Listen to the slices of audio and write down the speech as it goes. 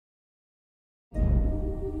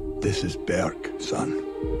This is Berk, son.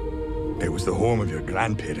 It was the home of your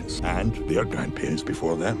grandparents and their grandparents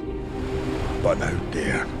before them. But out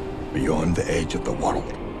there, beyond the edge of the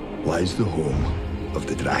world, lies the home of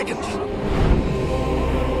the dragons.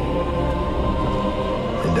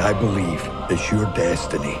 And I believe it's your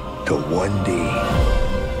destiny to one day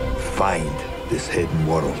find this hidden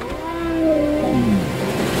world.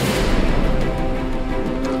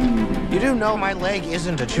 You do know my leg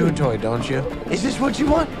isn't a chew toy, don't you? Is this what you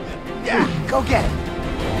want? Yeah, go get it.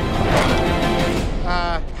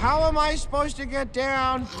 How am I supposed to get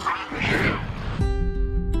down?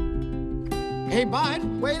 Hey, bud,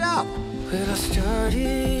 wait up. Well, I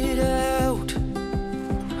started out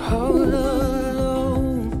all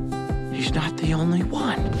alone. He's not the only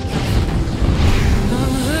one.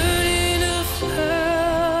 I'm learning to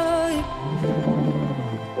fly,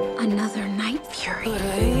 Another night fury. but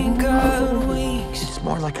I ain't got wings. It's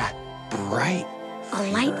more like a bright A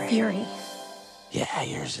light fury. Yeah,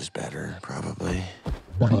 yours is better, probably.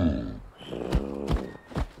 Where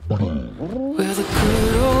the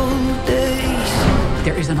good old days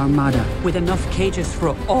There is an armada with enough cages for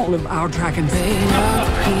all of our dragons. may not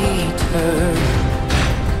return.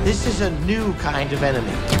 This is a new kind of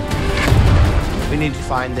enemy. We need to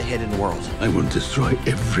find the hidden world. I will destroy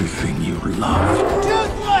everything you love.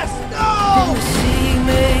 Toothless, no! The sea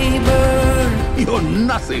may burn. You're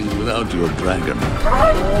nothing without your dragon.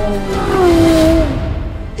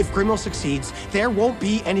 If Grimmauld succeeds, there won't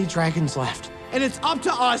be any dragons left. And it's up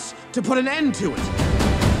to us to put an end to it.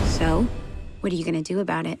 So, what are you gonna do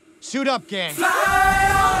about it? Suit up, gang. We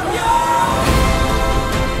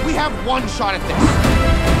have one shot at this.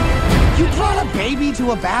 You brought a baby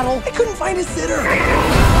to a battle? I couldn't find a sitter.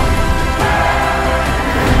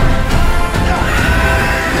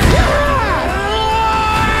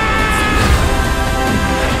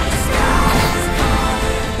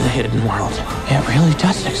 The hidden world. It really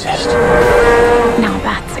does exist. Now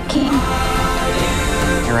that's a king.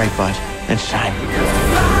 You're right, bud. It's time.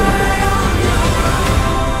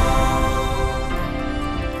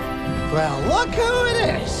 Well, look who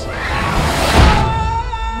it is.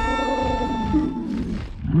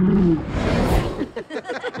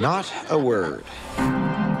 Not a word.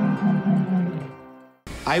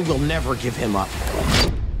 I will never give him up.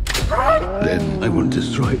 Then I will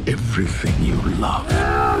destroy everything you love.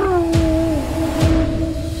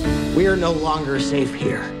 We are no longer safe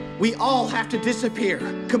here. We all have to disappear,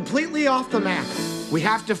 completely off the map. We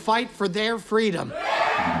have to fight for their freedom.